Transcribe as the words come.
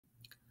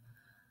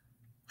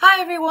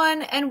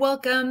everyone, and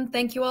welcome.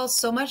 Thank you all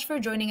so much for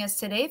joining us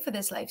today for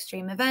this live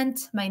stream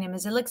event. My name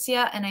is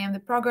Alexia, and I am the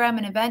Program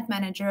and Event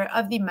Manager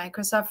of the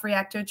Microsoft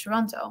Reactor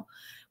Toronto.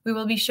 We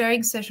will be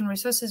sharing session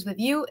resources with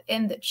you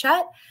in the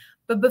chat.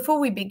 But before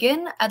we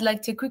begin, I'd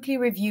like to quickly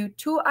review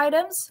two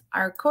items,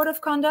 our Code of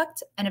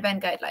Conduct and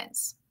Event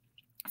Guidelines.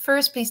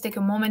 First, please take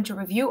a moment to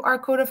review our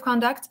Code of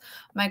Conduct.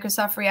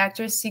 Microsoft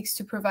Reactor seeks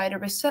to provide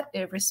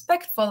a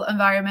respectful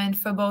environment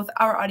for both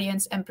our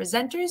audience and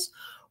presenters.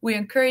 We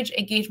encourage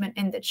engagement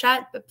in the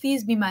chat, but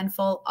please be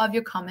mindful of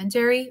your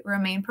commentary,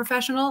 remain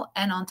professional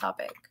and on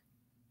topic.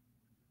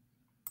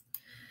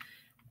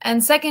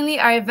 And secondly,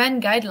 our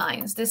event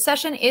guidelines. This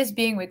session is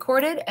being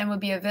recorded and will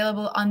be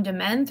available on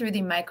demand through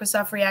the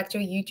Microsoft Reactor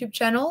YouTube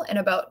channel in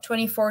about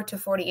 24 to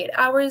 48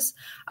 hours.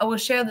 I will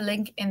share the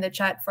link in the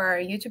chat for our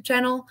YouTube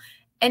channel.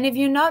 And if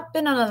you've not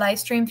been on a live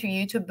stream through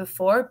YouTube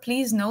before,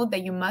 please note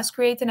that you must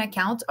create an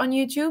account on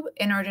YouTube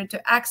in order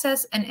to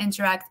access and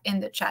interact in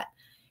the chat.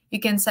 You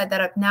can set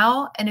that up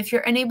now, and if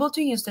you're unable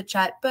to use the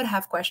chat but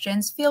have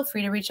questions, feel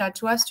free to reach out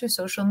to us through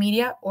social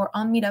media or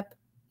on Meetup.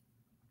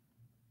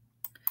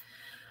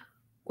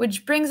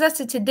 Which brings us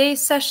to today's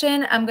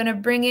session. I'm going to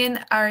bring in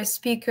our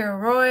speaker,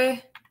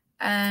 Roy.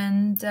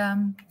 And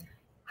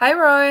hi,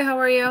 Roy. How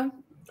are you?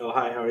 Oh,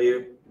 hi. How are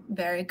you?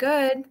 Very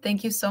good.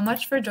 Thank you so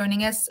much for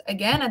joining us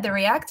again at the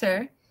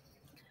Reactor.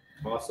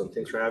 Awesome.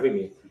 Thanks for having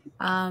me.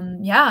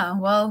 Yeah,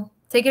 well,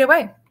 take it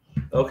away.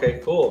 Okay,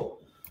 cool.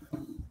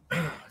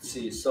 Let's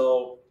see.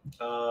 So,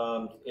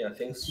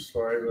 thanks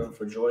for everyone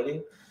for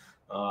joining.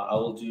 I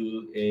will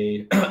do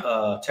a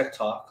tech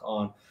talk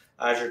on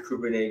Azure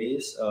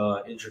Kubernetes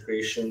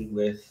integration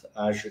with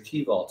Azure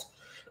Key Vault.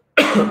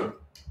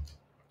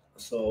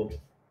 So,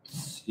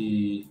 let's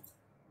see.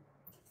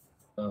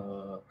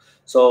 A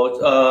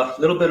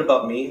little bit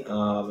about me.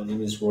 My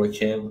name is Roy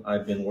Kim.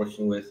 I've been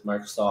working with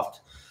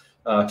Microsoft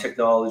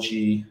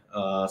technology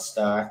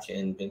stack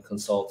and been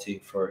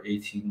consulting for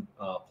 18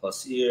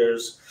 plus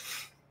years.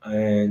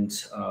 And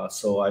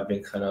so I've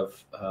been kind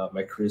of,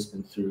 my career's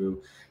been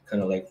through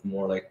kind of like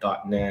more like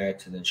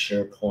 .NET and then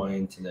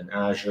SharePoint and then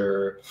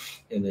Azure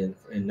and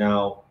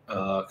now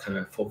kind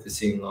of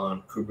focusing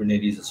on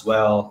Kubernetes as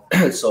well.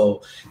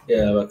 So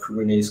yeah,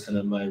 Kubernetes is kind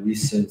of my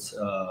recent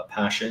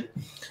passion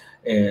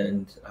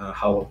and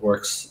how it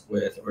works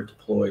with or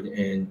deployed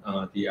in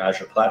the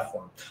Azure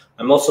platform.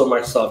 I'm also a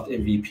Microsoft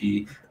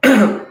MVP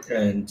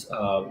and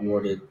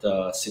awarded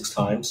 6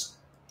 times,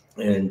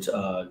 and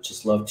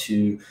just love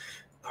to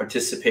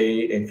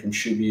participate and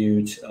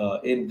contribute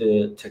in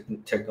the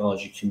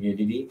technology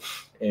community,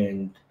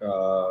 and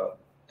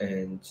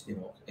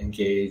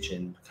engage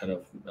and kind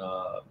of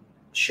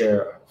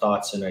share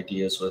thoughts and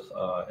ideas with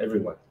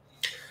everyone.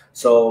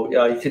 So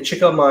you can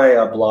check out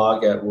my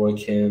blog at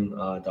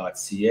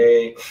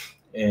roykim.ca,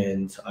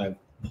 and I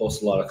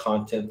post a lot of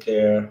content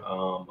there.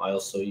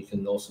 You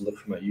can also look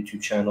for my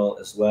YouTube channel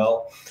as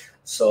well.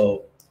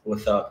 So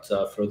without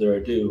further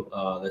ado,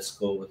 let's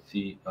go with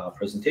the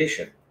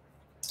presentation.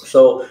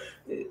 So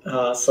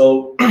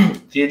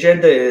the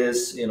agenda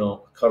is,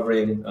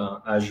 covering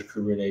Azure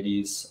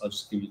Kubernetes. I'll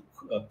just give you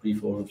a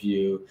brief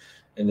overview,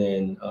 and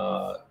then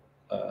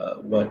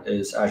what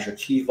is Azure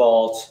Key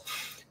Vault,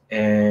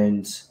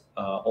 and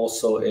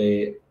also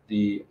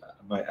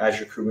my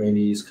Azure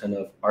Kubernetes kind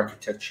of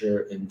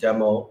architecture and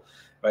demo,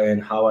 right,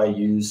 and how I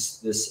use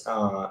this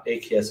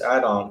AKS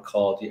add-on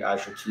called the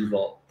Azure Key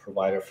Vault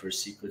Provider for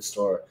Secrets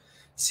Store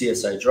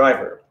CSI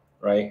Driver,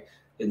 right?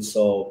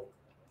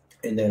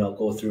 And then I'll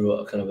go through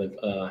a kind of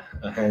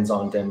a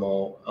hands-on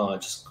demo,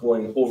 just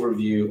going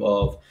overview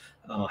of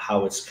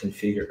how it's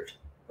configured,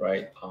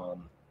 right?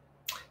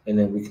 And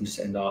then we can just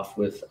end off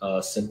with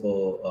a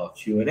simple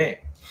Q&A.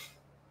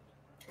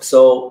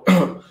 So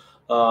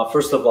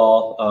first of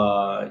all,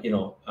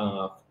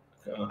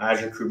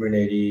 Azure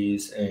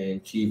Kubernetes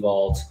and Key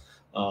Vault,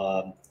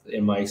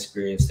 in my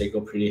experience, they go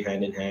pretty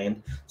hand in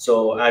hand.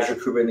 So Azure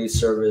Kubernetes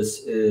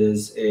Service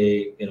is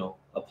a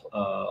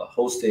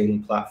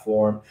hosting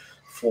platform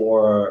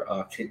for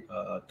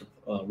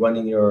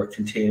running your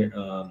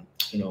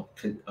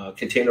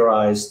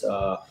containerized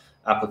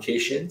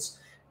applications.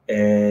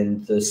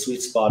 And the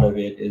sweet spot of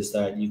it is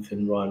that you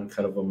can run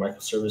kind of a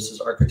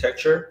microservices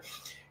architecture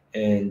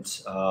and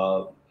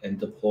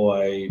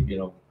deploy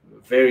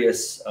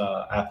various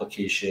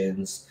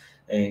applications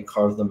and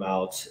carve them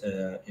out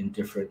in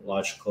different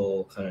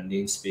logical kind of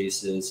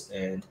namespaces.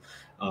 And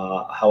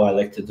how I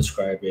like to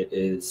describe it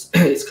is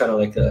it's kind of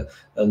like a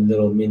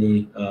little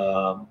mini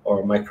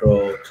or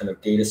micro kind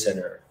of data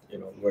center,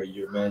 where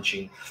you're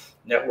managing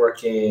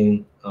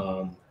networking,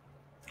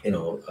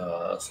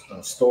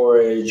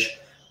 storage,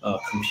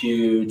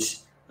 compute,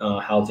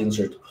 how things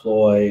are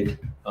deployed,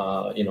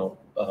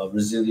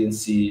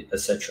 resiliency,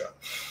 etc.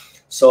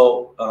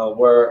 So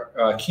where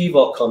Key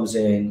Vault comes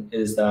in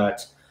is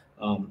that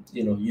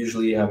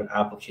usually you have an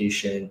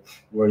application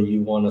where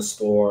you want to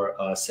store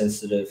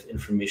sensitive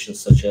information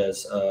such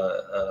as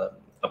a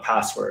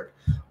password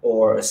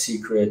or a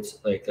secret,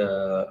 like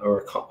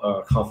or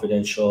a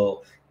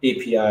confidential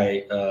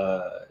API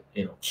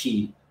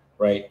key,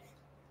 right?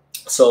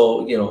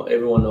 So,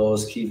 everyone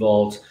knows Key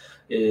Vault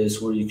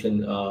is where you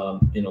can,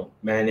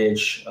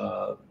 manage,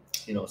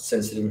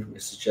 sensitive information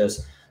such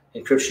as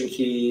encryption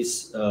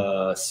keys,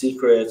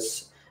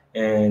 secrets,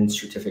 and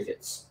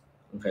certificates.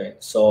 Okay,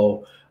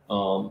 so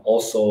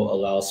also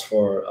allows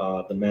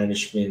for the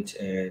management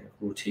and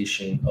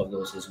rotation of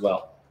those as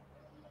well.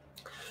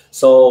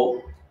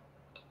 So,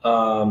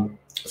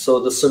 so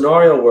the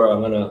scenario where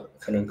I'm gonna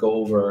kind of go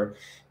over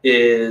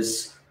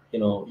is,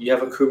 you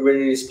have a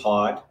Kubernetes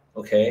pod,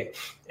 okay,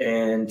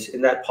 and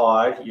in that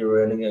pod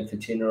you're running a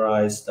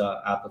containerized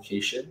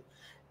application,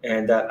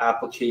 and that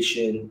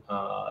application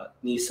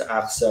needs to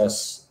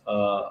access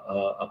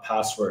a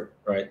password,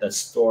 right? That's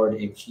stored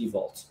in Key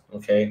Vault,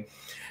 okay,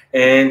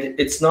 and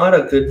it's not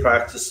a good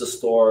practice to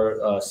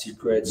store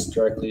secrets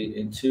directly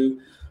into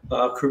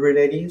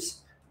Kubernetes,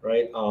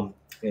 right?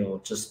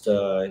 Just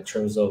in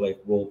terms of like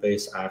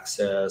role-based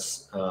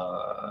access,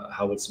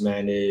 how it's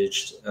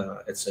managed,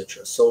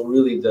 etc. So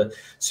really, the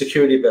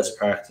security best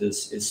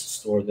practice is to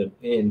store them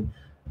in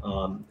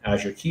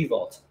Azure Key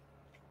Vault.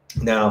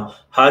 Now,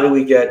 how do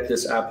we get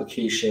this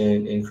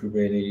application in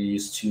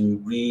Kubernetes to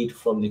read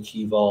from the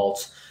Key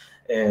Vault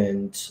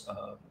and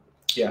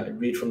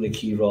read from the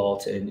Key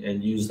Vault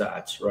and use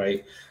that,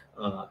 right?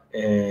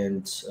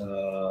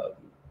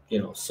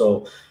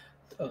 So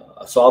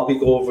I'll be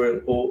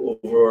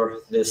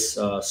over this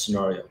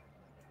scenario.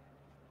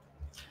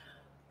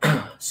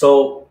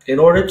 So in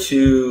order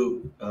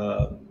to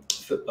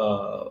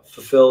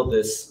fulfill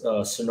this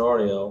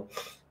scenario,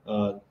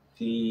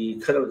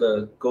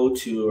 the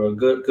go-to or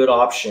good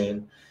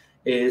option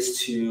is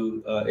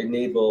to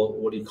enable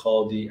what you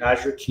call the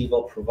Azure Key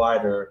Vault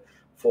Provider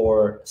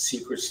for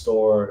Secrets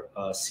Store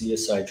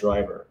CSI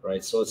Driver,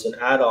 right? So it's an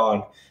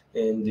add-on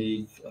in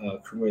the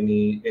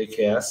Kubernetes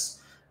AKS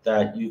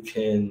that you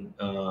can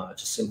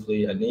just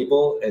simply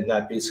enable, and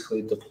that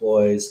basically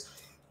deploys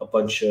a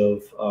bunch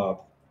of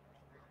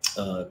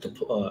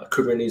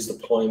Kubernetes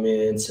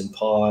deployments and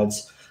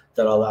pods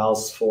that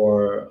allows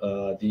for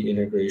the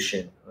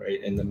integration,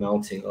 right, and the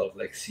mounting of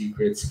like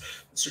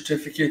secrets,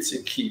 certificates,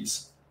 and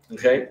keys.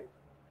 Okay,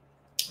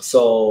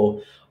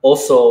 so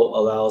also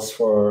allows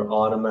for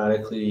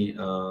automatically,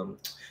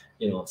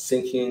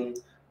 syncing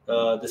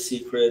the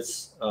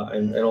secrets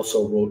and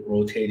also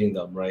rotating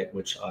them, right,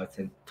 which I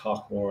can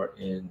talk more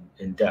in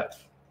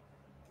depth.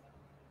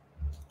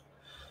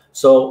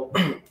 So,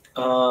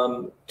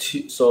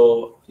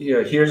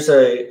 here's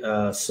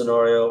a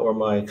scenario or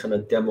my kind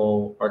of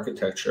demo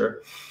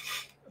architecture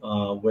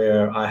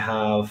where I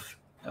have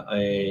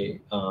a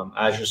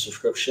Azure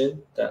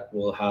subscription that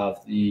will have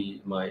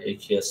my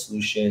AKS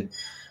solution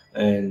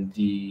and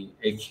the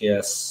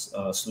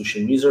AKS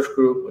solution users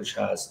group, which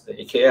has the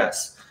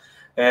AKS.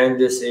 And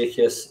this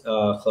AKS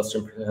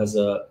cluster has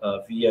a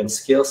VM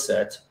scale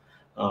set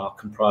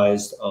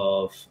comprised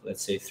of,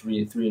 let's say,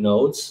 three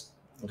nodes,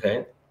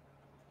 okay?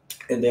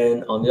 And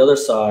then on the other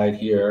side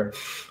here,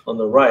 on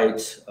the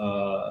right,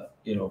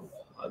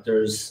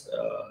 there's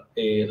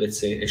let's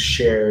say a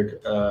shared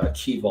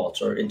key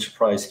vault or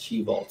enterprise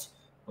key vault,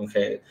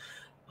 okay,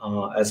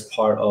 as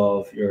part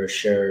of your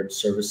shared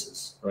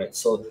services, right?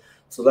 So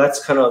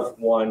that's kind of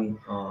one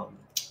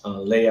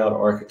layout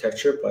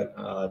architecture,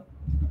 but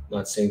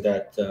not saying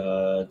that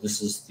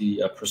this is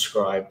the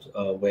prescribed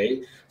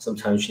way.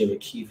 Sometimes you have a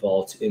key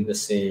vault in the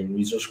same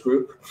resource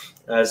group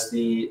as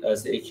the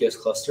AKS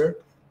cluster.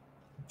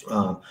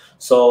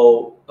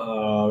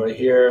 Right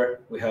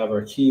here we have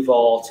our key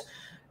vault,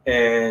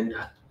 and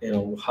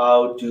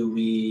how do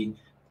we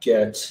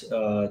get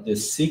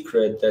this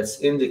secret that's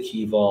in the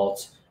key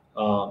vault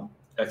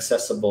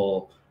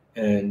accessible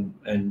and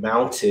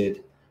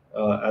mounted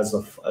as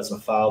a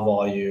file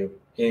volume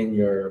in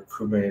your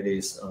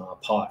Kubernetes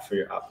pod for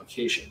your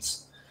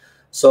applications.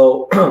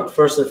 So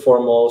first and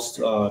foremost,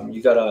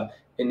 you gotta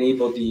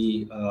enable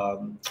the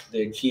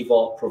Key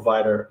Vault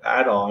Provider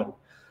add-on,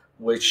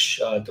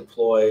 which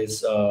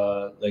deploys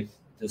like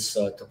this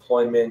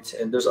deployment,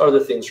 and there's other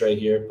things right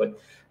here, but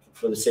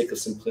for the sake of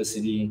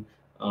simplicity,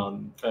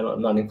 I'm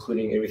not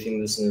including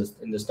everything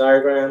in this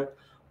diagram,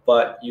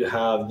 but you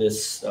have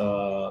this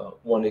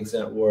one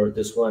example where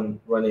this one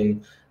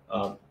running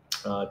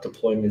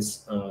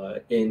deployments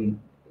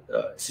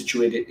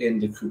situated in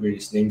the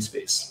Kubernetes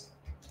namespace.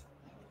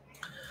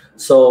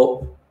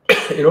 So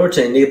in order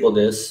to enable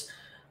this,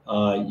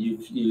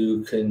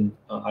 you can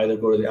either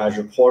go to the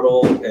Azure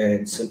portal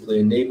and simply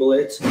enable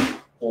it,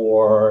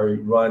 or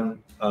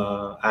run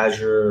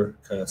Azure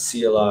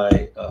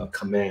CLI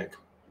command,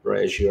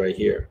 right, as you right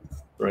here,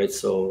 right?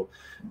 So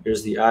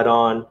here's the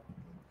add-on.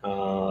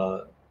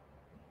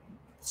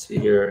 See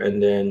here,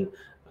 and then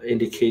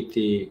indicate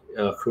the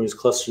Kubernetes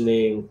cluster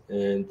name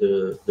and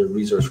the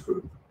resource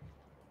group.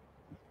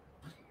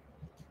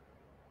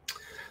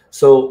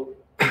 So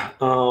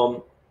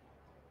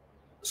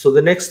so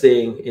the next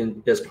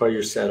thing as part of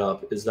your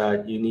setup is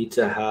that you need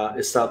to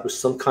establish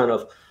some kind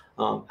of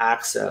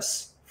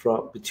access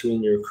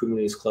between your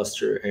Kubernetes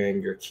cluster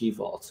and your Key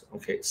Vault.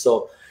 Okay,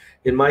 so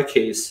in my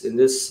case, in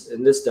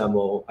this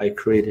demo, I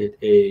created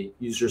a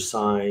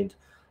user-signed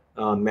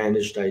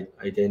managed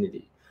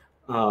identity.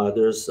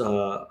 There's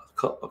a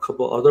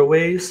couple other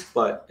ways,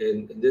 but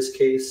in this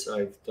case,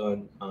 I've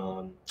done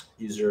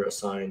user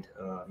assigned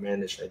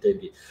managed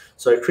identity.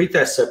 So I create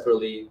that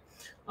separately.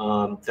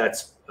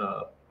 That's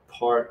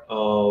part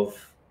of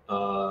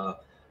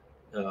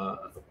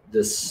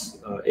this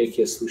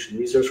AKS Solution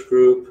Resource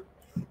Group.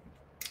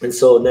 And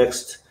so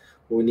next,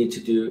 what we need to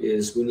do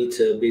is we need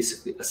to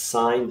basically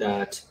assign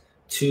that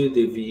to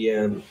the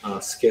VM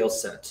scale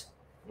set,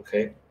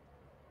 okay?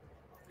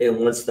 And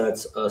once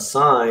that's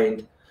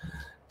assigned,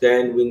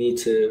 then we need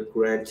to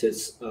grant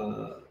its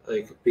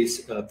like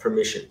basic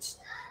permissions.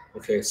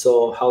 Okay,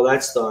 so how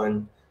that's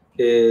done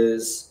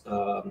is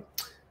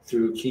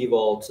through Key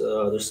Vault.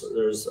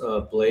 There's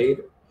a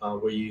blade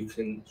where you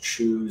can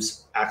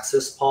choose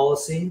access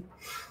policy,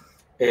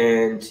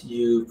 and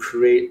you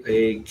create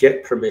a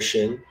get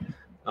permission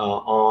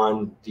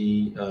on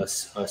the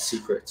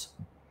secret.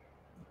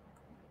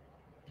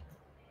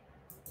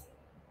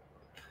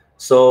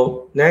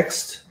 So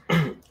next,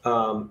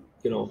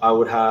 I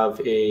would have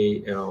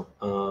a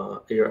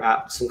your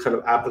app, some kind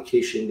of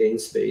application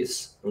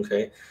namespace.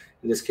 Okay,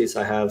 in this case,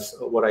 I have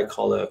what I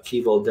call a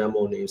Key Vault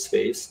demo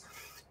namespace,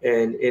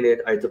 and in it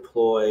I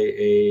deploy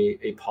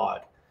a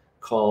pod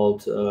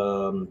called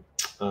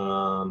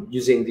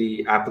using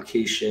the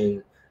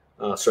application.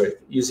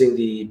 Using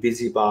the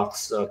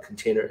BusyBox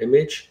container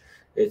image.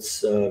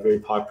 It's very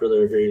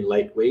popular, very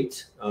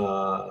lightweight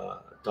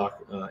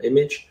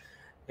image,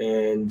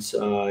 and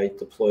I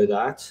deploy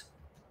that.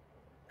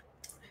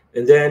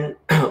 And then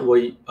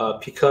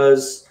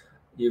because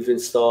you've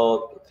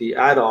installed the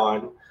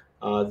add-on,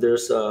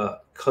 there's a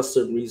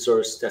custom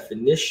resource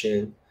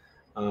definition,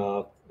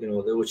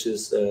 which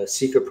is a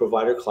secret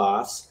provider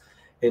class.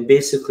 And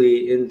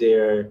basically in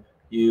there,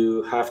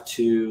 you have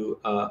to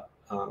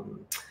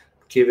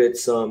give it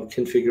some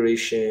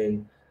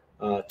configuration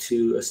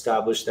to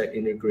establish that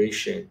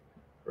integration,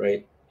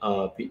 right?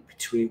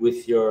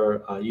 With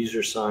your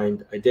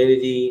user-signed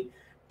identity,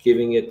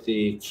 giving it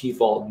the Key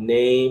Vault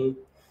name,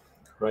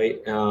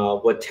 right?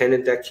 What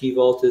tenant that Key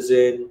Vault is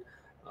in,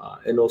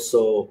 and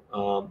also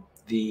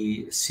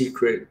the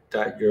secret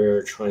that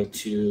you're trying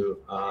to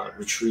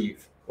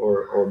retrieve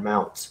or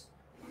mount,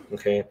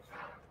 okay?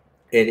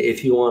 And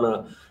if you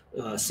want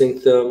to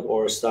sync them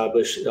or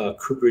establish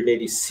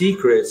Kubernetes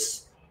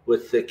secrets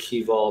with the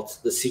Key Vault,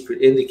 the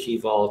secret in the Key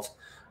Vault,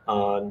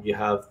 you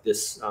have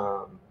this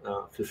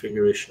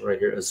configuration right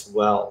here as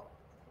well.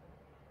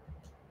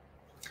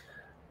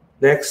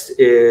 Next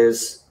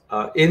is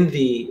in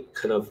the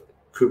kind of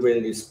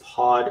Kubernetes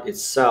pod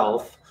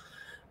itself,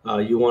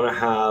 you want to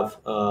have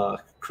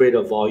create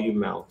a volume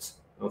mount,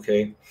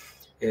 okay?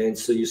 And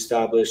so you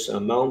establish a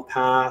mount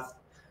path,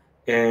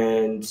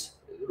 and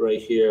right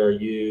here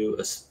you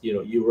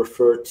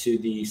refer to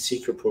the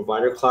secret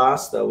provider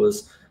class that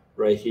was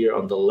right here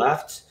on the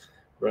left,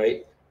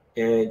 right?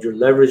 And you're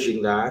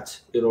leveraging that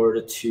in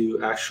order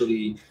to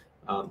actually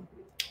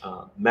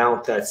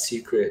mount that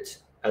secret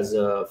as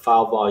a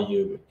file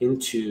volume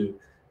into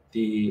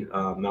the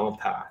mount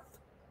path.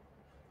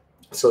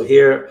 So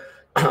here,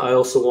 I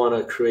also want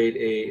to create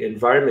a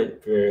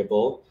environment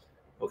variable,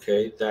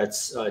 okay,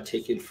 that's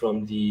taken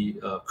from the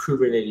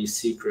Kubernetes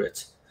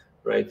secret,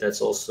 right?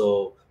 That's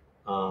also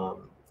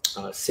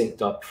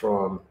synced up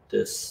from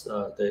this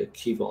the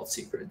Key Vault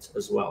secret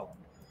as well,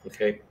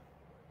 okay?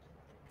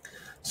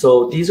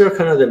 So these are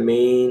kind of the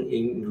main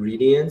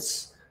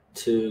ingredients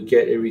to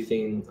get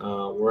everything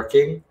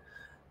working.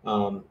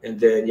 And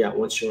then, yeah,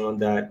 once you're on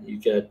that, you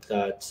get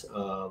that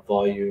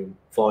volume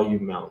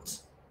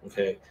mount,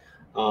 okay?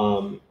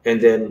 And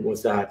then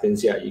once that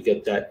happens, yeah, you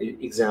get that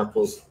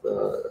examples,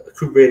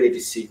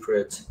 Kubernetes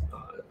secret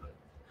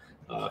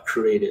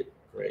created,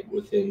 right,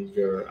 within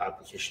your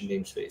application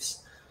namespace.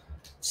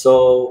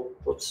 So,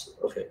 whoops,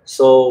 okay.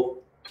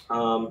 So,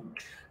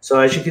 so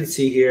as you can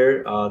see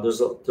here, there's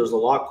a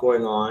lot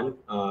going on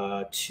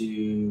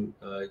to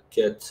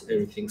get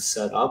everything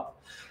set up.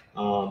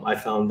 I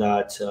found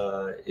that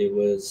it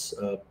was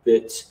a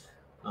bit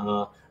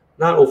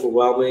not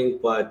overwhelming,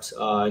 but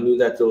I knew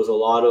that there was a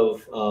lot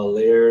of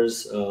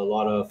layers, a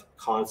lot of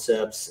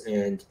concepts,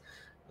 and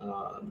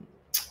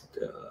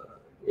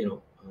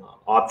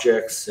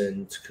objects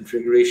and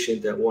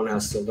configuration that one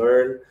has to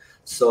learn.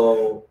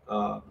 So,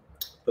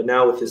 but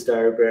now with this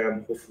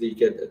diagram, hopefully you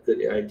get a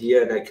good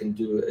idea, and I can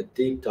do a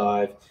deep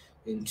dive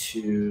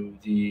into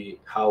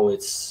how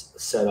it's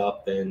set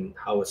up and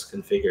how it's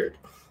configured.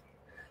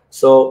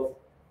 So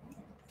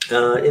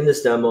in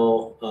this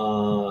demo,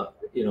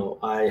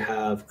 I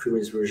have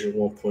Kubernetes version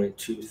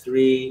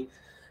 1.23,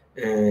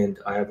 and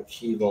I have a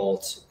Key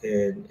Vault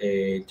in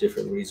a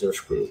different resource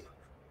group.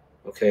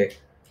 Okay,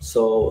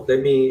 so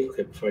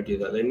before I do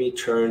that, let me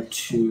turn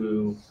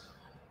to,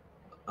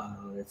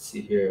 let's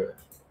see here,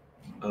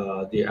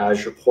 the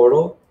Azure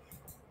portal,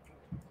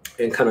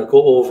 and kind of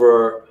go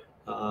over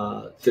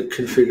the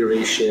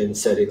configuration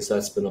settings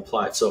that's been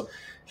applied. So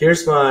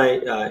here's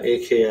my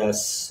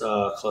AKS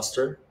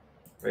cluster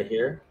right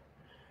here.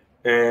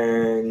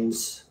 And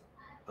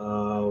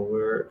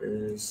where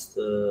is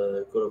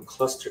go to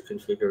cluster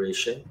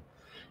configuration.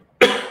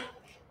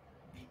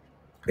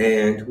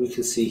 And we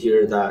can see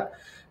here that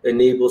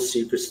enable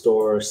Secrets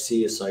Store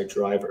CSI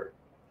Driver.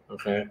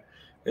 Okay,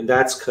 and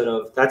that's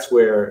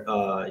where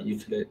you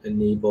can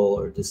enable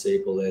or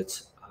disable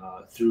it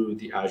through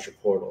the Azure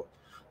portal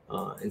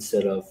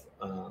instead of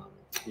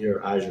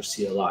your Azure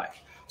CLI.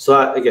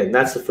 So again,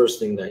 that's the first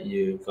thing that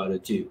you got to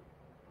do.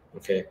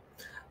 Okay,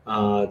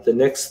 the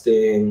next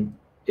thing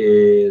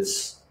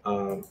is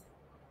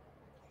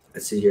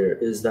let's see here,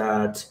 is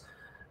that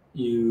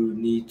you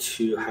need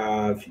to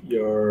have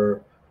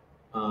your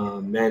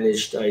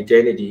managed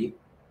identity.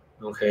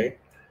 Okay,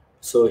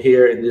 so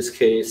here in this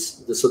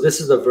case, so this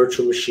is the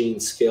virtual machine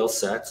scale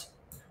set,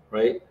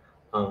 right,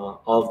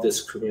 of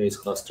this Kubernetes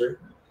cluster.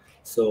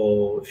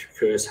 So if you're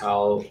curious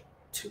how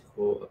to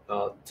go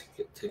about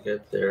to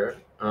get there,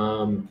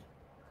 so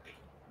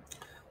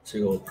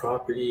you go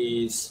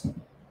properties,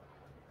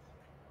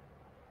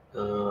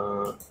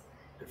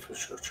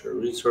 infrastructure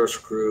resource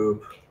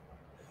group,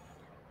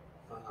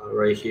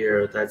 right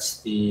here,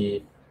 that's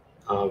the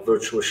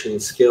virtual machine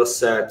scale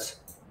set.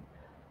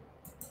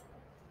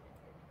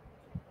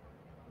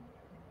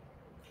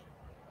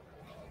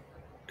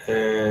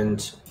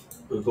 And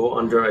we go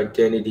under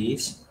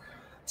identities.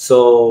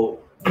 So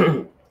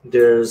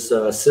there's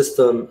a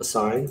system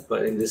assigned,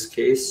 but in this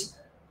case,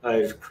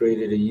 I've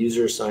created a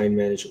user assigned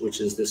manager,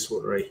 which is this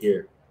one right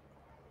here.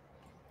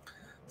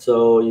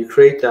 So you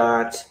create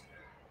that,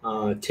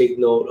 take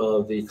note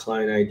of the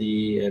client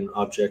ID and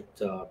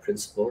object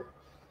principal,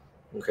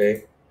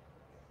 okay?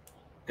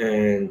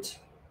 And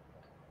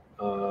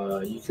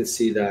you can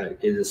see that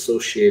it is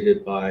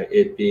associated by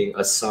it being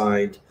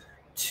assigned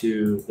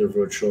to the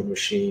virtual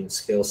machine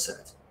scale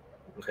set,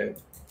 okay?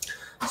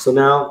 So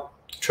now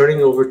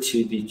turning over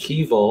to the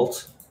Key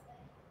Vault,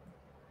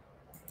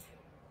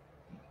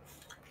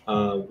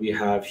 we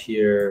have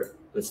here,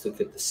 let's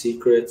look at the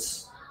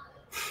secrets.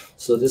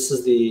 So this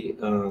is the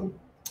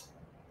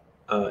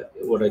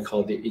what I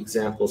call the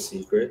example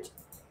secret.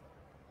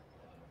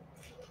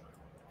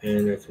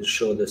 And I can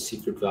show the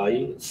secret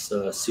value. It's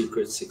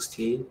secret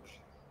 16.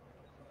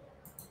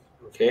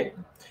 Okay.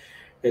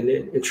 And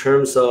in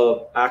terms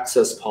of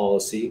access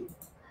policy,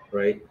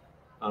 right,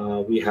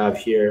 we have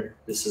here,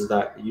 this is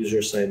that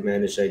user side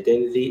managed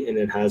identity, and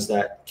it has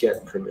that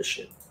get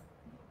permission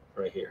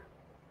right here.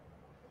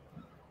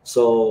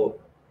 So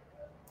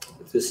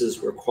this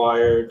is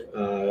required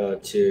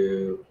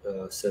to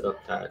set up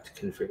that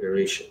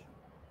configuration.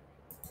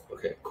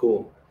 Okay,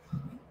 cool.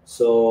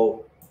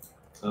 So,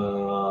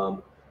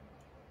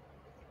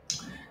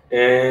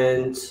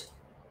 and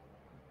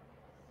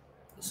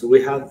so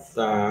we have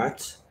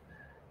that.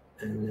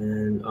 And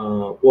then,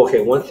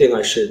 okay, one thing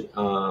I should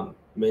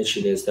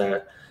mention is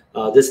that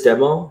this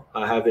demo,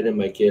 I have it in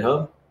my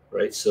GitHub,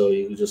 right? So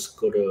you can just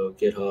go to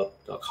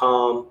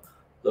github.com,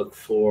 look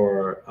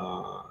for,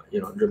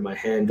 under my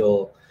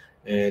handle,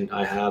 and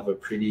I have a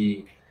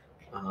pretty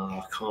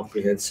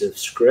comprehensive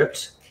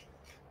script,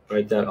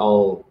 right, that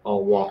I'll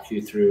walk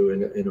you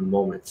through in a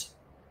moment.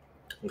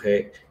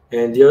 Okay,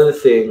 and the other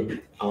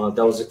thing,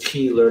 that was a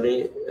key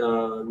learning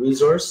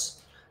resource,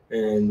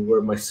 and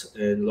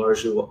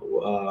largely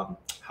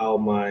how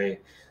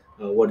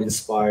what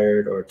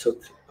inspired or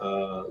took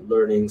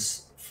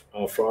learnings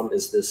from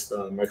is this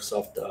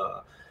Microsoft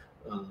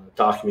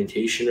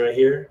documentation right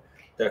here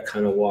that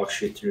kind of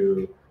walks you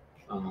through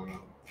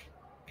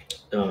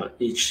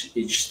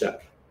each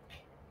step.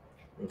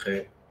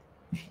 Okay,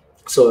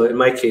 so in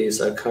my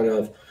case, I kind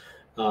of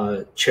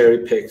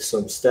cherry picked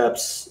some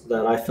steps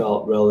that I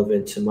felt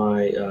relevant to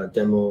my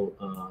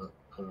demo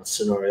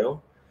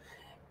scenario,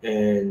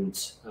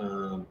 and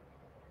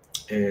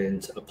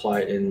apply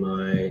it in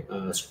my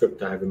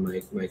script I have in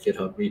my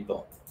GitHub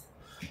repo.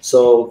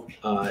 So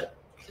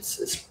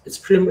it's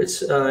pretty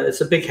much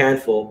it's a big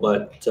handful,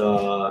 but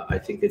I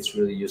think it's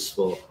really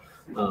useful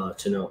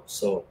to know.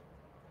 So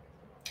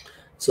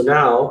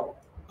now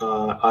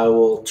I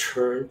will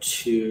turn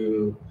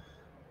to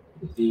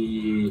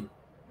the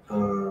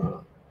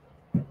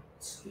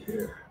let's see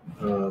here,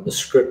 the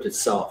script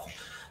itself.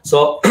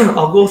 So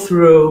I'll go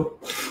through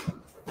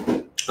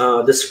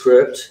the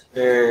script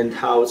and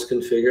how it's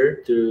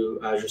configured through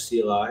Azure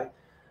CLI.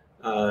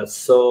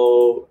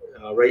 So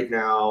right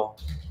now,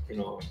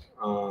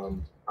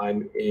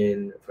 I'm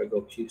in, if I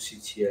go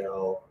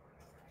kubectl,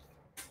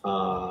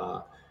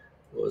 what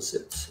was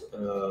it?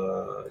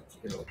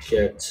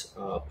 Get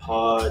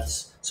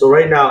pods. So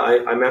right now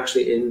I'm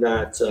actually in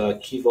that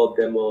Key Vault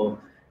demo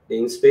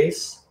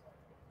namespace.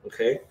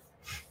 Okay.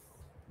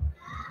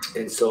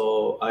 And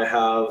so I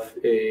have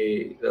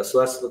so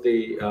that's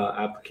the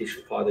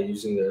application pod I'm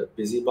using, the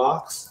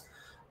BusyBox.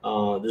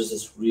 There's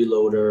this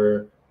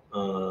reloader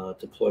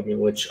deployment,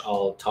 which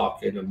I'll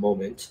talk in a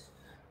moment.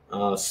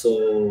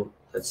 So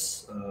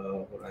that's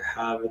what I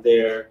have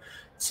there.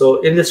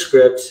 So in the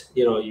script,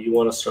 you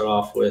want to start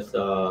off with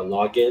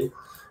login,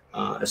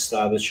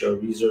 establish your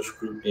resource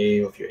group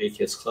name of your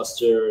AKS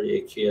cluster,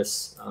 your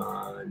AKS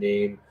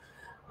name,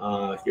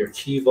 your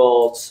key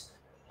vaults,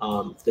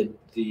 the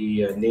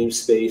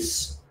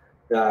namespace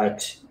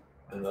that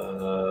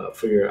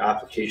for your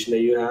application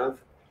that you have,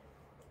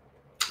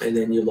 and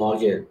then you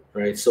log in,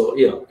 right? So,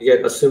 you know,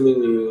 again,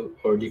 assuming you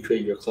already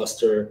create your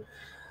cluster,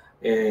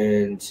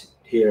 and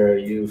here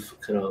you've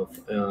kind of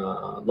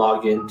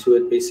log into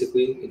it,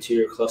 basically into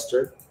your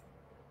cluster.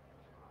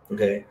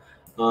 Okay,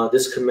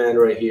 this command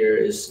right here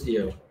is, you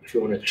know, if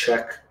you want to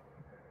check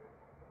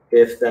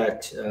if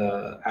that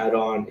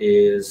add-on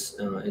is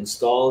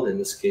installed. In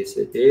this case,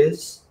 it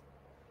is.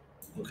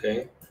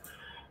 Okay,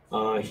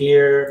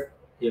 here,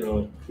 you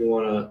know, you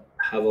want to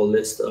have a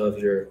list of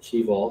your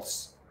key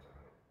vaults,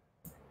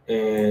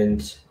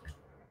 and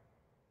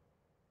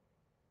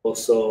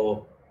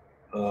also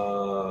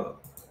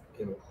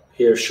you know,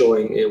 here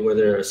showing it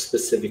whether a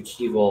specific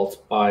key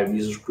vault by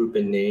user group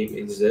and name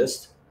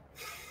exists.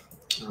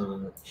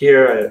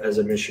 Here, as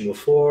I mentioned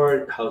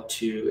before, how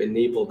to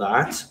enable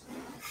that.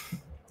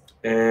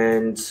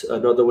 And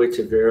another way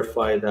to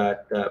verify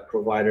that that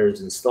provider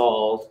is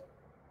installed,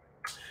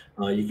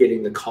 you're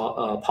getting the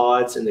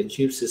pods in the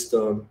kube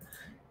system.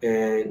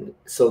 And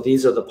so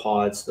these are the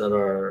pods that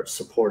are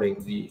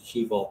supporting the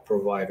Key Vault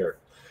provider.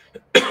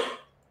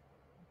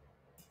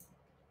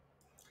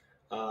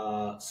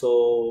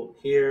 So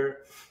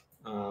here,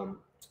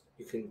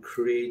 you can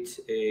create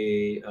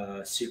a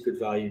secret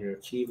value in your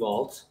Key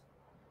Vault,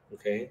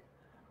 okay?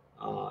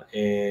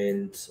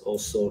 And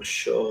also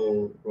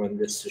run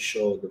this to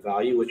show the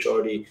value, which I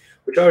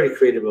already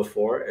created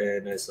before,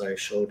 and as I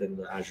showed in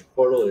the Azure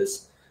portal,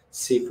 is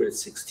secret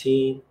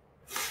 16.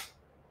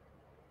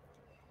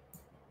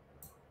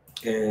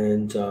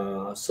 And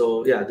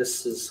so yeah,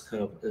 this is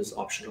kind of is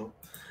optional.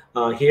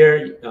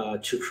 Here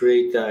to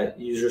create that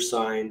user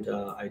signed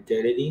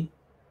identity,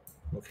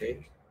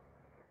 okay,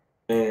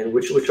 and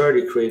which I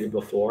already created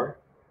before,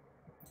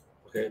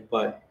 okay,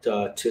 but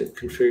to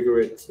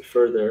configure it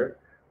further,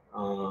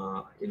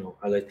 you know,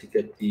 I like to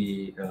get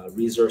the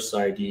resource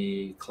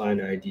ID,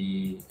 client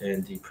ID,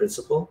 and the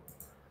principal.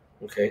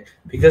 Okay,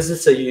 because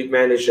it's a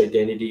managed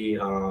identity,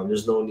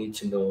 there's no need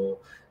to know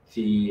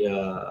the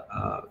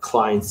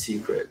client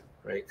secret,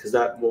 right? Because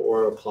that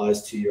more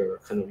applies to your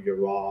kind of your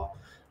raw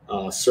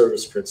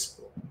service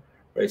principal,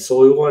 right? So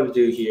what we want to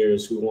do here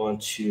is we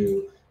want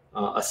to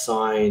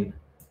assign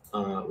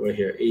right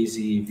here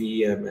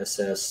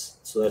AZVMSS.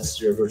 So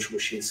that's your virtual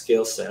machine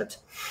scale set,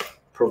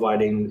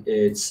 providing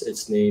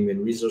its name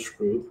and resource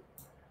group,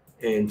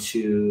 and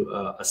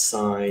to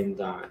assign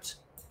that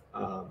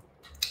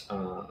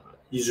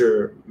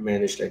user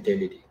managed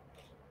identity.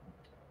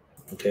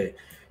 Okay,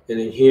 and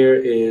then here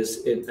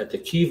is at the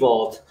Key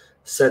Vault,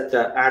 set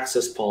that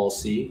access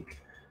policy.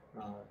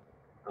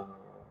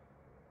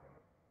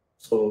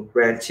 So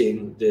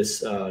granting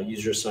this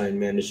user signed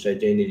managed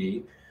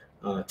identity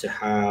to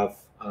have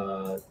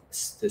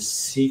the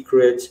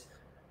secret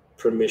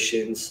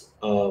permissions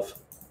of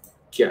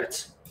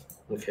get.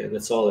 Okay,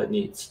 that's all it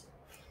needs.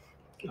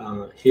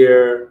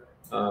 Here,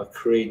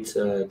 create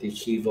the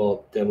Key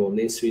Vault demo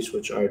namespace,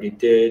 which I already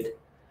did,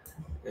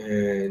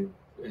 and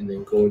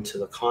then go into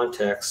the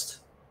context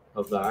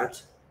of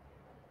that.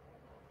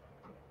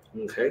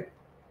 Okay.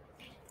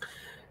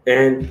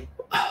 And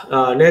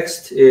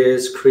next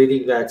is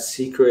creating that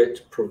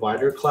secret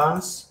provider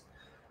class,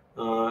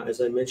 as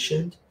I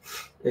mentioned.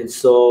 And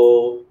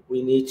so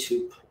we need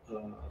to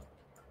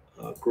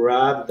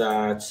grab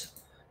that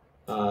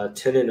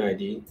tenant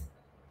ID,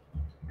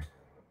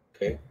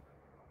 okay,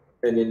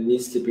 and it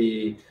needs to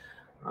be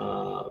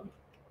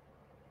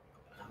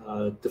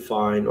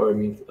defined or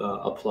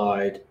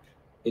applied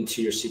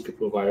into your secret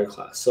provider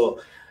class.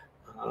 So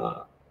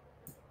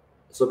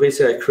so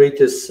basically, I create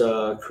this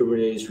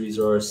Kubernetes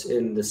resource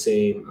in the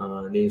same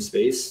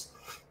namespace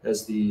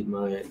as the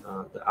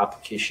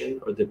application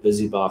or the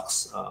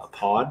BusyBox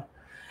pod.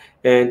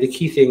 And the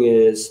key thing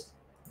is,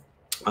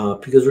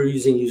 because we're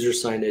using user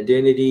signed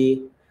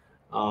identity,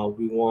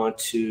 we want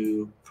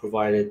to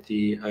provide it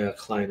the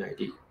client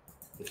ID.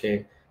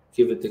 Okay,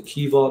 give it the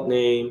Key Vault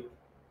name,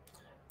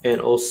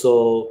 and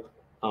also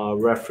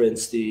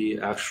reference the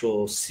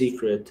actual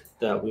secret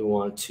that we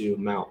want to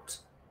mount.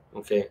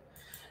 Okay,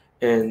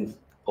 and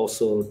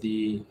also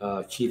the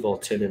Key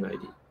Vault tenant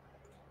ID.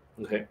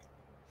 Okay,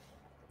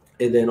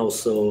 and then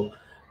also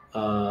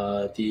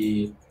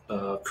the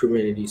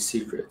Kubernetes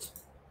secret.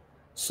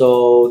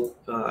 So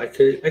I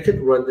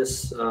could run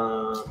this.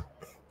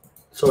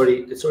 It's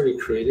already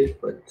created,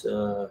 but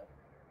you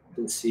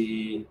can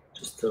see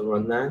just to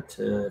run that.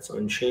 It's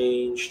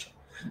unchanged.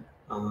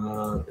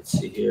 Let's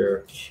see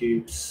here,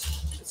 cubes.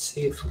 Let's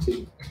see if we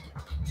can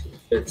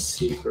get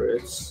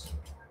secrets.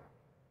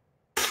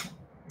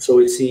 So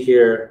we see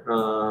here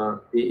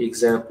the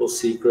example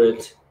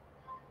secret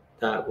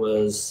that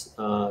was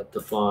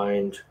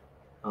defined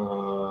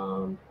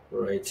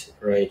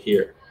right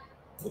here.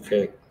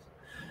 Okay,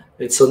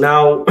 and so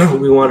now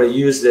we want to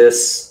use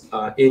this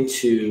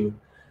into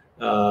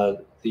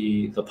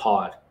the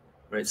pod,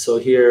 right? So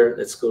here,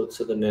 let's go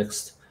to the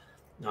next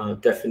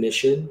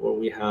definition where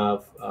we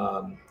have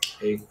a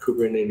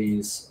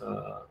Kubernetes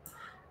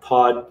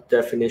pod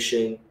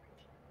definition,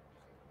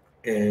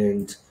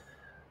 and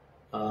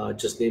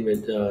just name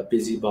it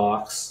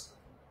BusyBox,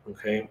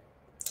 okay?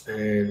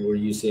 and we're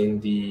using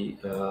the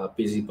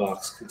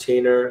BusyBox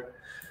container.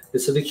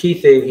 And so the key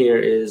thing here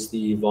is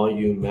the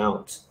volume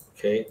mount.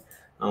 Okay,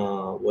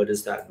 what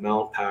is that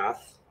mount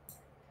path?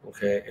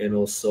 Okay, and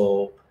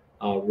also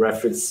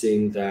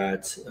referencing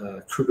that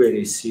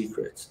Kubernetes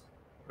secret,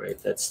 right?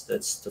 That's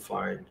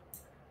defined.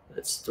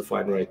 That's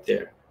defined right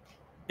there,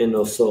 and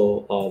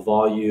also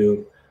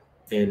volume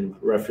and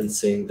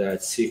referencing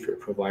that secret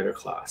provider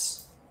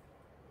class.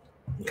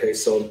 Okay,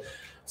 so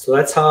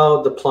that's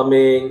how the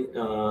plumbing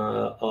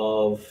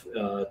of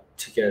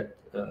to get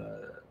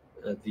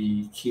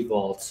the Key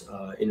Vault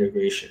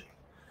integration.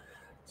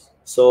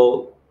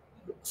 So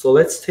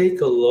let's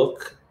take a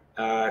look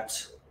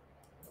at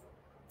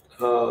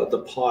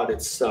the pod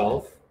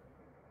itself.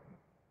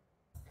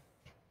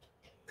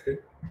 Okay,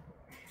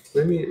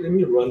 let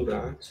me run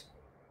that.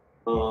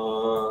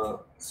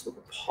 So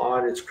the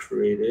pod is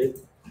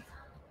created.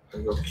 I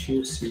go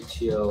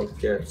kubectl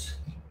get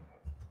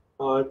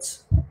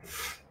pods,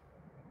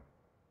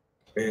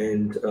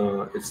 and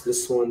it's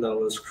this one that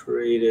was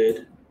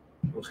created.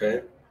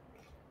 Okay.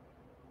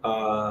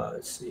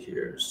 Let's see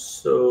here.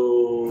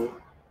 So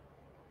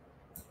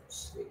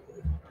let's see.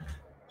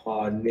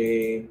 Pod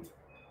name.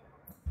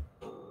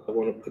 I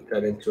want to put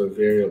that into a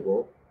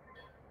variable.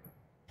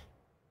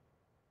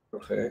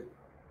 Okay.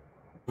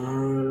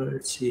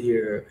 Let's see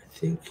here. I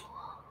think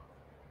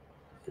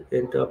it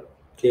end up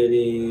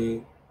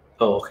getting.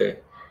 Oh, okay.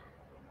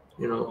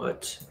 You know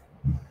what?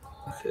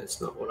 Okay,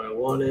 it's not what I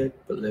wanted,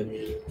 but let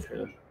me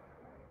kind of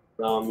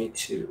allow me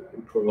to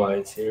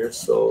improvise here.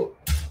 So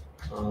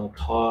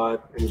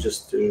pod. Let me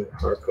just do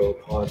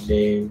hardcode pod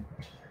name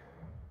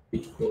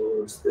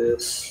equals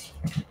this.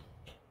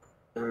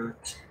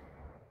 That.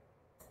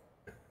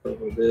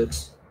 Over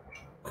this.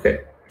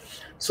 Okay.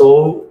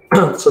 So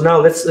now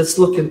let's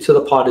look into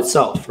the pod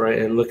itself, right,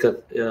 and look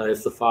at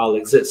if the file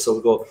exists. So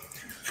we go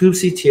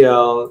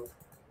kubectl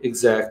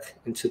exec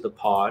into the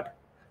pod,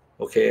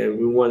 okay, and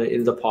we want to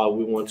in the pod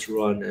we want to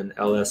run an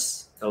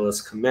ls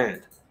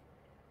command.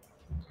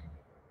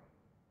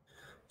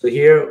 So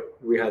here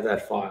we have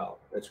that file.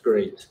 That's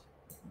great.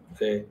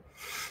 Okay.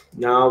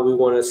 Now we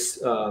want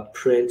to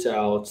print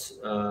out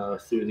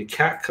through the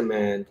cat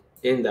command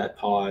in that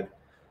pod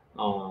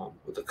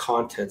with the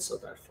contents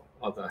of that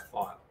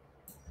file.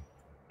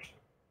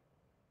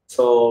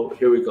 So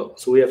here we go.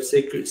 So we have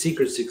secret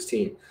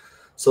 16.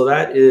 So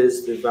that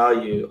is the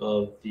value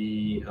of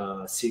the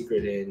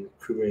secret in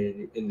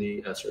Kubernetes in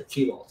the Azure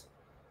Key Vault.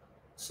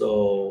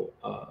 So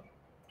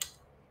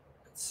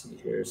let's see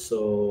here.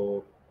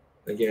 So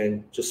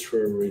again, just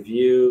for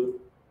review,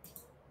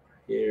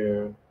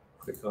 here,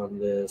 click on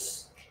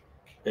this,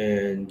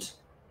 and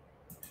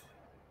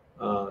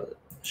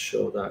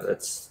show that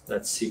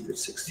that's secret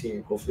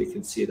 16. Hopefully, you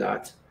can see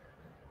that.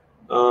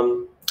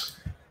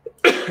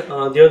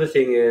 The other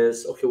thing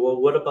is, okay, well,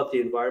 what about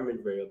the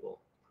environment variable?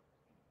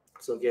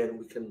 So again,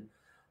 we can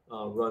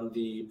run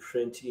the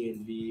print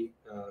env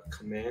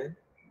command.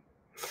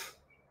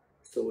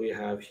 So we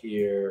have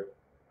here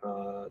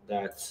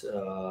that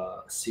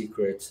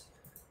secret,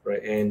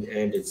 right, and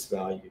its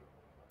value.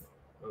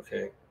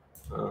 Okay,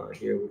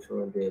 here we can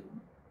run the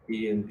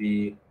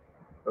env.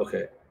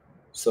 Okay,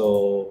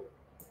 so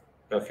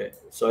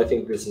I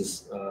think this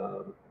is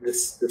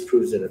this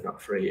proves it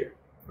enough right here.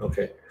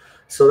 Okay,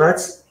 so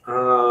that's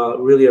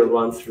really a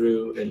run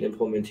through and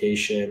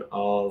implementation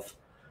of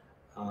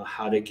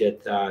how to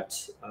get that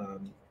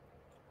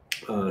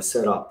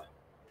set up.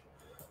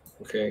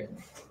 Okay,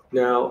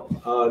 now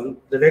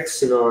the next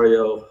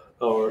scenario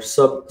or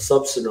sub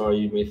scenario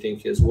you may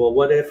think is, well,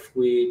 what if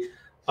we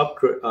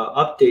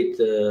update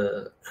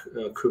the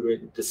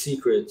the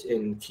secret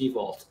in Key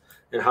Vault,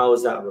 and how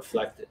is that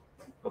reflected?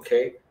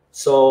 Okay,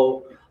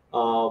 so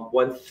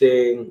one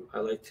thing I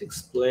like to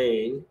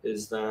explain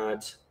is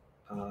that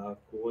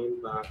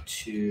going back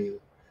to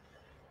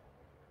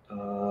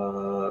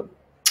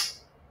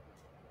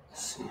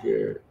let's see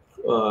here,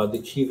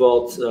 the Key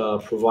Vault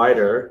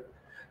provider,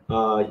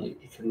 you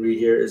can read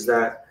here is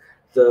that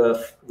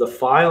the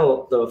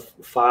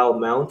file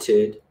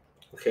mounted,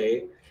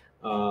 okay,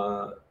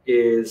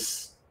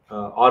 is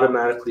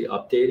automatically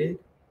updated,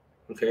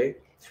 okay,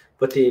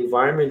 but the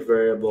environment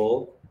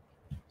variable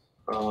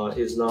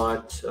is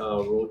not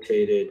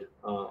rotated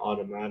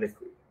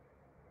automatically.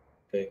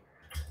 Okay,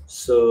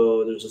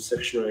 so there's a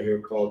section right here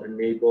called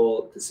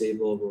enable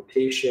disable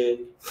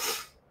rotation,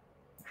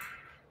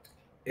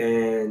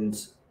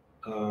 and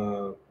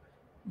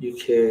you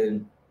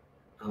can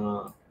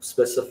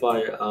specify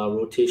a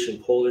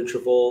rotation pole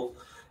interval.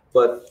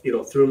 But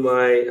through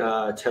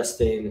my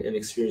testing and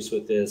experience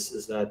with this,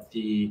 is that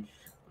the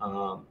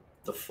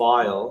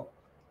file,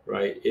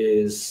 right,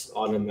 is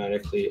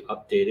automatically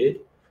updated,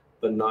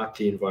 but not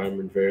the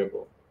environment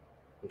variable.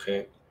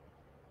 Okay.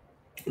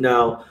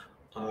 Now,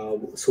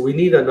 so we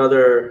need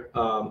another,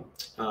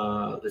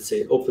 let's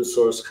say, open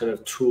source kind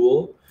of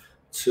tool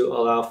to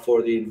allow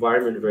for the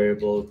environment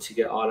variable to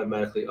get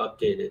automatically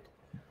updated.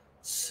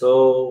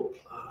 So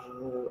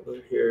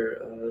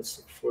here,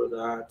 so for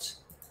that,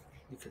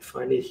 you can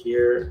find it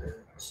here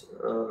at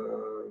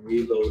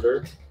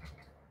Reloader.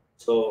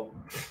 So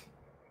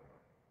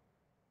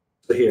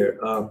here,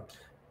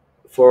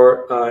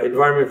 for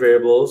environment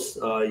variables,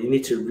 you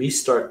need to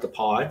restart the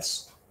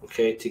pods,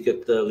 okay, to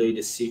get the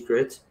latest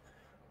secret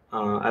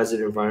as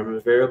an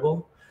environment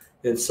variable.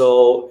 And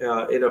so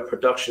in a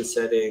production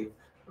setting,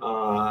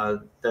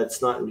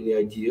 that's not really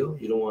ideal.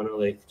 You don't want to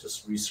like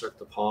just restart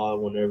the pod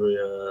whenever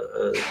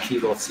a key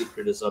vault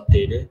secret is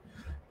updated.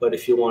 But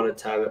if you wanted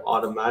to have it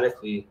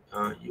automatically,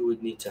 you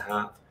would need to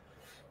have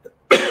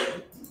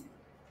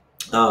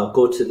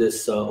go to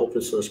this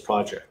open source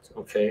project,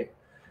 okay?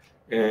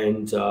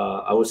 And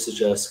I would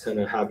suggest kind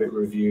of have it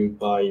reviewed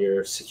by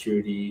your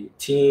security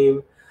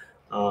team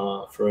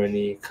for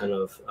any kind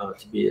of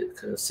to be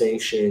kind of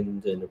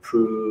sanctioned and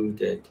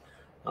approved, and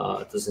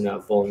doesn't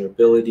have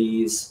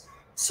vulnerabilities.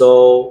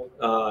 So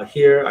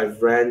here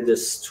I've ran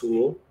this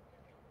tool,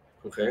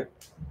 okay,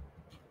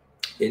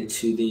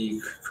 into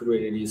the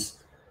Kubernetes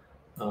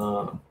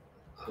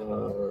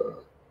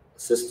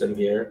system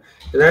here,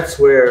 and that's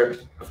where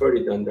I've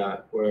already done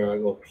that. Where I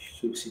go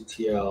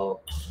kubectl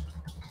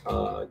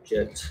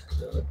get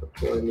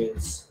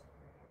deployments,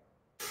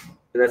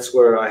 and that's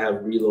where I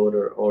have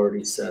reloader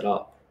already set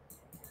up.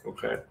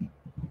 Okay.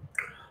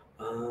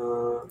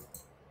 Let's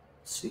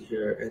see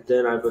here, and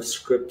then I have a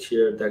script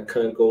here that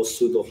kind of goes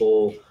through the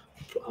whole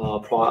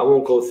I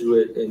won't go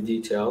through it in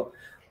detail,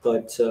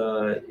 but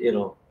you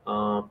know,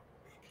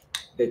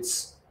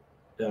 it's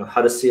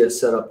how to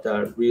set up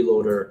that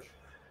reloader,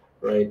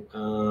 right?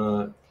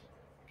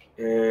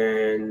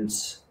 And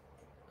so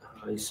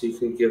you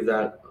can give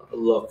that a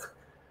look.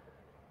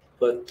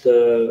 But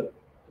the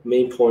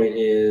main point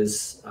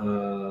is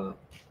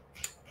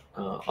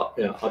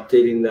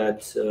updating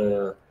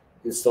that,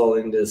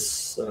 installing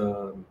this.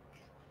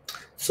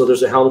 So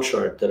there's a Helm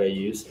chart that I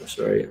use. I'm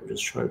sorry, I'm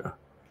just trying to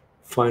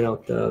find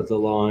out the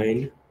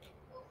line.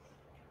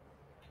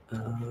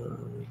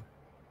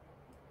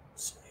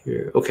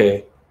 Here,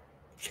 okay,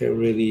 can't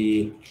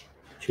really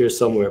hear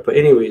somewhere. But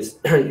anyways,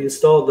 you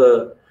install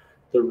the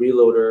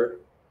reloader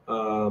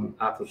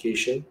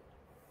application.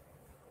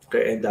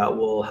 Okay, and that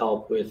will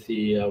help with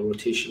the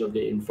rotation of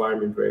the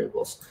environment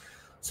variables.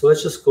 So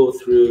let's just go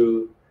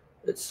through.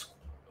 Let's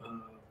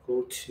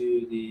go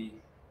to the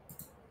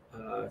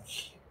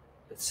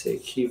let's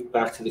say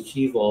back to the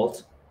Key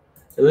Vault,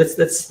 and let's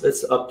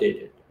update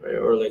it, right?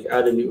 Or like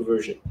add a new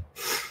version.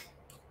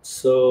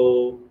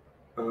 So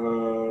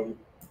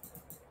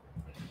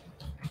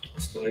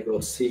so I go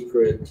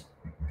secret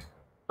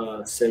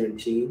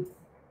 17.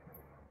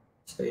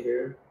 Say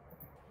here.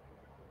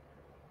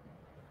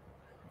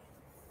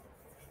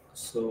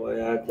 So I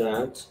add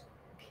that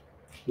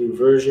new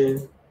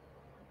version.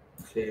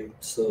 Okay,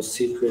 so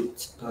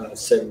secret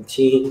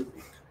 17,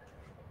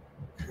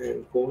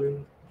 and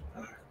going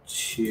back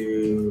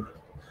to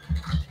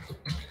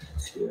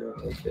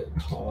get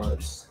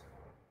pods.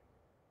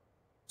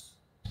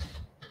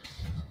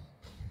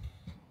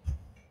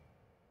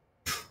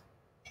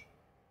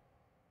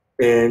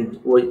 And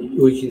what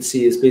you can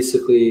see is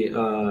basically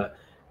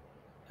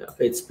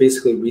it's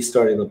basically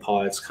restarting the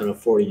pods kind of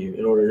for you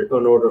in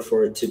order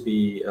for it to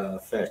be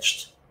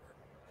fetched.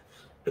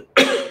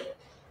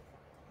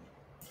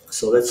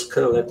 So let's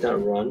kind of let that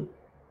run.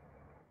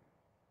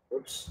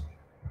 Oops.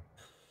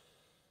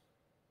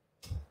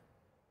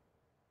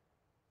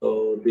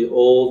 So the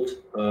old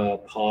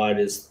pod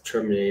is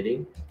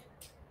terminating.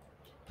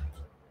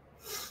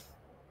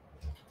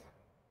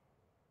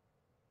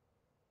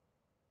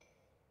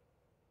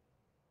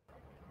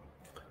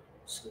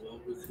 So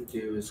what we can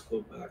do is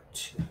go back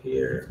to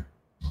here.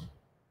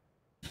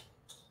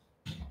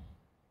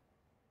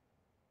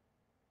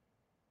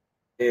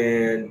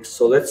 And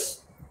so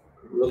let's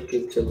look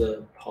into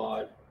the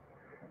pod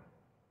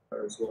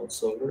as well.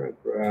 So I'm going to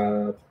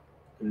grab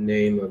the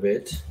name of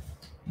it.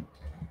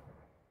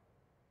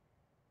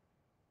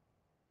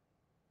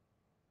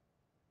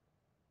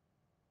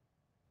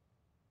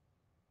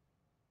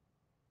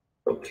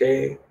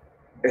 Okay,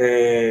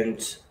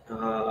 and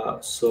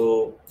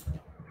so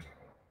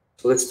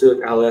let's do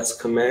an ls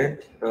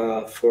command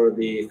for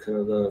the kind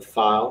of the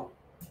file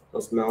that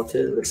was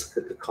mounted. Let's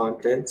look at the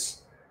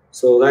contents.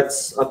 So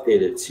that's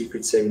updated,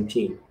 secret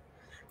 17.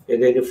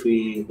 And then if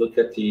we look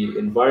at the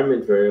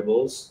environment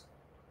variables,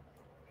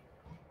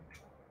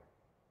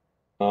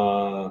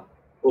 oh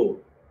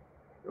no,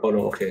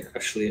 okay,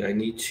 actually I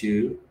need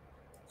to,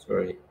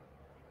 sorry,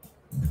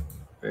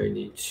 I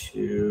need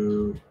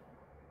to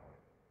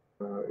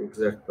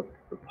exec the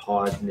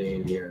pod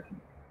name here.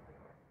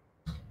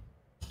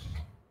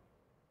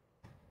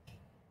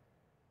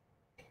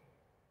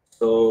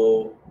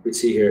 So we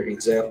see here,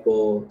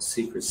 example,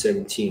 secret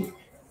 17,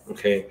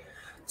 okay?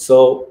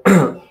 So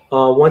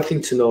one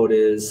thing to note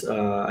is,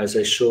 as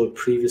I showed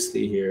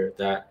previously here,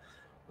 that,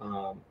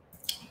 okay,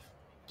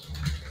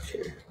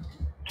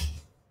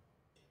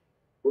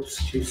 whoops,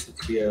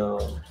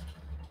 kubectl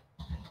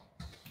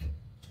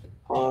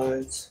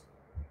pods.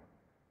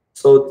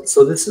 So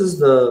this is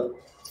the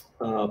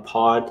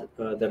pod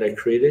that I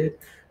created,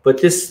 but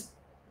this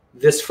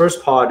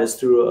first pod is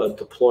through a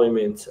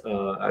deployment,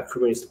 a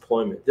Kubernetes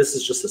deployment. This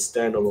is just a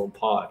standalone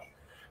pod,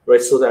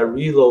 right? So that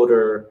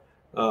reloader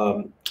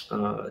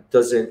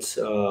doesn't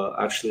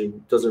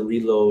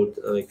reload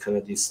kind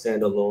of these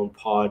standalone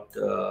pod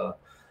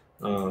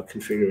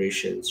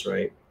configurations,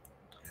 right?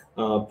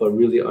 But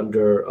really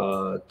under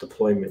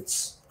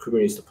deployments,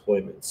 Kubernetes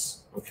deployments,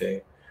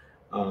 okay?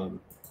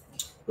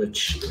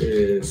 Which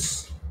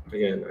is,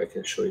 again, I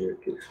can show you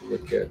if you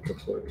look at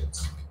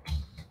deployments.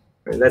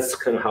 And that's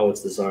kind of how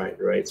it's designed,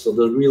 right? So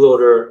the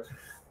reloader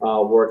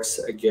works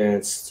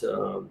against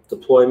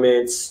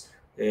deployments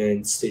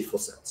and stateful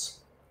sets,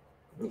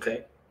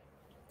 okay?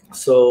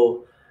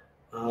 So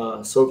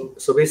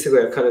basically,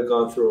 I've kind of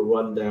gone through a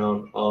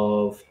rundown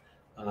of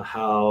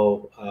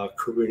how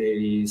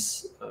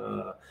Kubernetes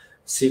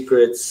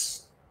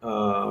secrets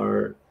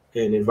and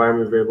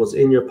environment variables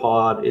in your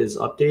pod is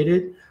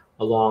updated,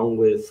 along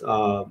with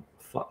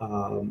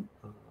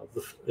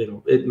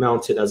it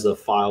mounted as a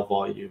file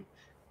volume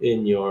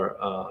in your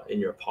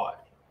pod.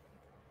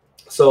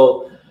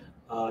 So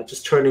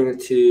just turning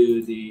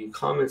into the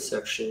comment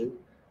section,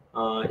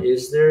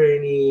 is there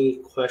any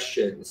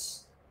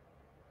questions?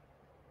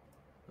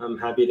 I'm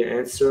happy to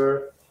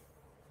answer.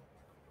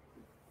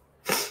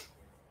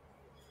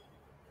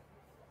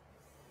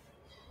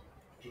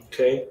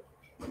 Okay.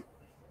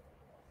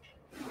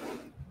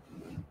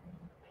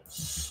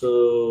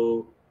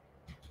 So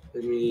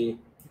let me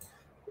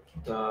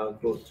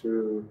go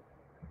through.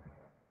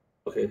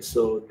 Okay,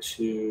 so let's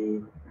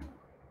see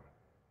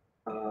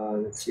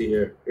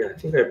here. Yeah, I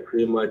think I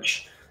pretty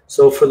much.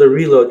 So for the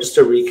reload, just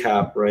to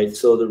recap, right?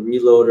 So the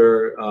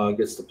reloader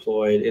gets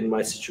deployed in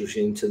my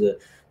situation to the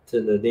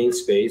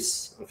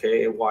namespace.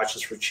 Okay, it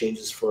watches for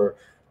changes for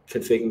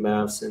config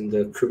maps and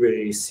the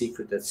Kubernetes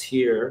secret that's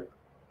here.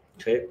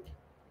 Okay,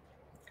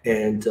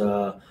 and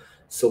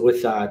so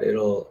with that,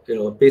 it'll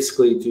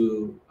basically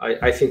do.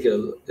 I think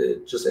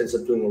it just ends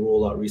up doing a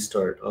rollout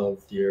restart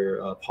of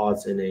your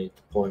pods in a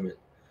deployment.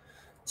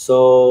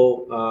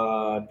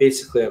 So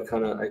basically, I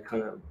kind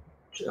of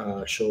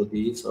showed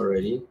these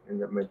already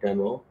in my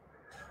demo,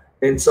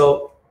 and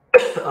so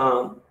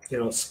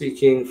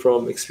speaking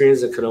from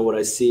experience and kind of what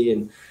I see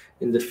in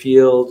the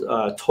field,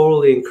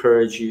 totally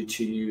encourage you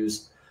to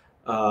use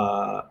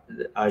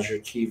the Azure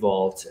Key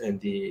Vault and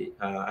the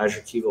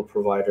Azure Key Vault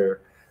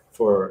Provider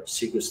for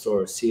Secrets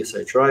Store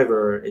CSI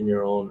Driver in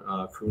your own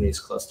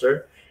Kubernetes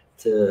cluster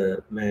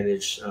to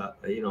manage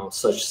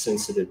such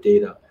sensitive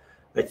data.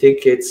 I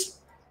think it's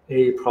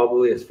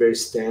probably a very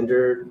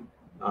standard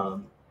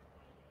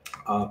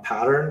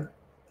pattern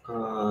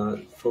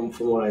from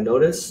what I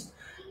noticed,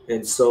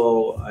 and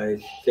so I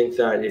think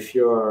that if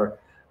you're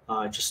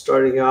just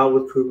starting out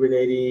with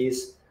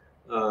Kubernetes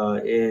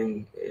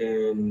in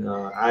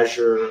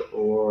Azure,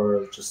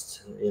 or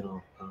just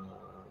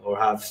or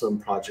have some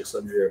projects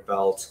under your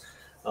belt,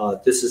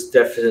 this is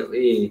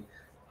definitely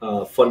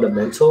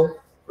fundamental,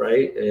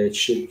 right? It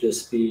should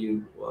just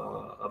be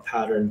a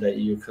pattern that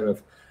you kind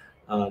of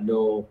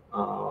know.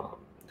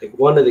 Like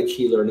one of the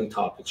key learning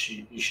topics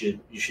you should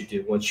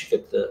do once you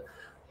get the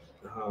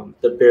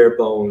bare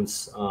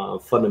bones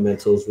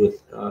fundamentals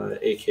with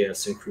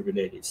AKS and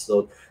Kubernetes.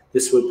 So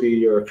this would be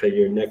your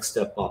next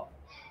step up,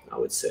 I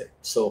would say.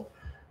 So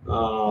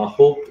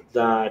hope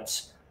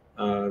that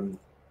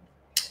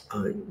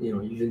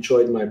you've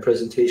enjoyed my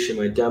presentation,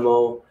 my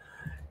demo,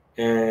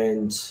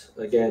 and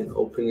again,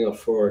 opening up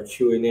for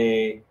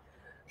Q&A.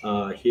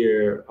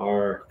 Here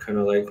are kind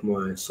of like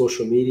my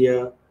social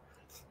media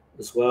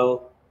as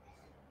well.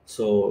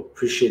 So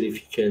appreciate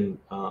if you can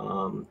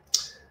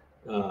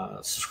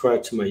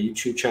subscribe to my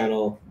YouTube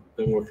channel.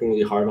 Been working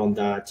really hard on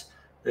that,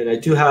 and I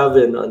do have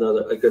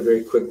another a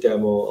very quick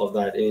demo of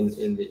that in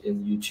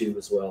YouTube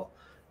as well,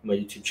 my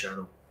YouTube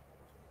channel.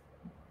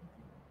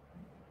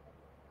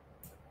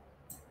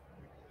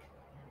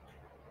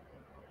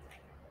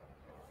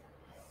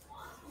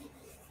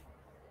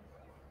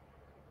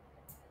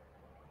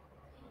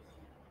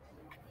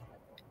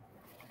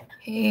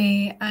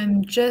 Hey,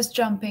 I'm just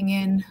jumping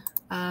in.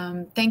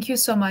 Thank you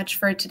so much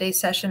for today's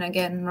session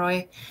again,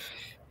 Roy.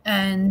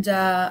 And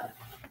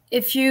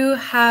if you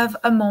have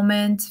a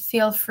moment,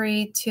 feel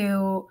free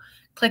to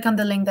click on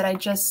the link that I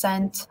just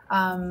sent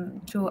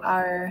to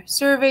our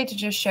survey to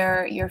just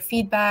share your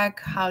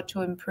feedback, how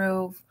to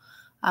improve,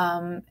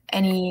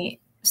 any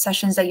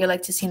sessions that you'd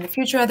like to see in the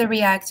future of the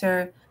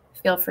reactor.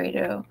 Feel free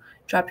to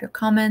drop your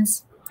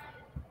comments.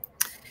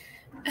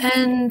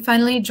 And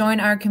finally, join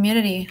our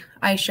community.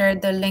 I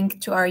shared the link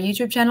to our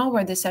YouTube channel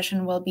where this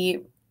session will be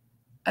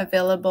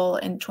available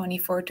in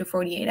 24 to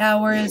 48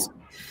 hours.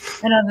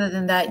 And other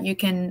than that, you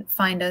can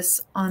find us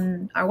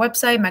on our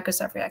website,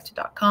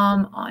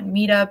 microsoftreactor.com, on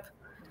Meetup,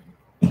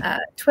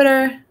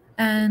 Twitter,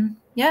 and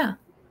yeah.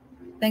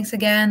 Thanks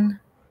again,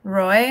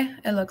 Roy.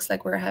 It looks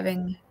like we're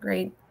having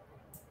great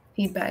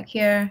feedback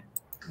here.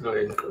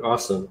 Okay,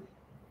 awesome.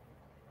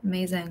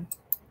 Amazing.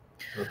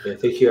 Okay,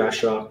 thank you,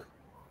 Ashok.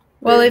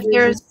 Well, if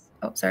there's,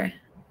 sorry.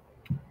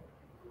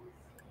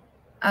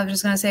 I was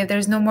just going to say, if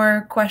there's no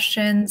more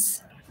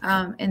questions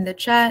in the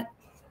chat,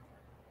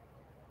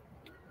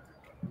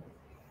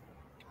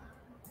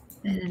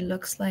 and it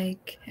looks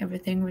like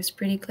everything was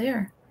pretty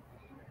clear.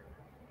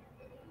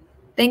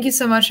 Thank you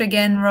so much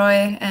again,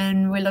 Roy,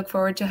 and we look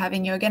forward to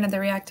having you again at the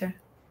reactor.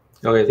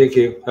 Okay, thank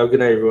you. Have a good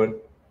night, everyone.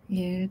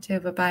 You too.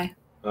 Bye-bye.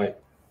 Bye.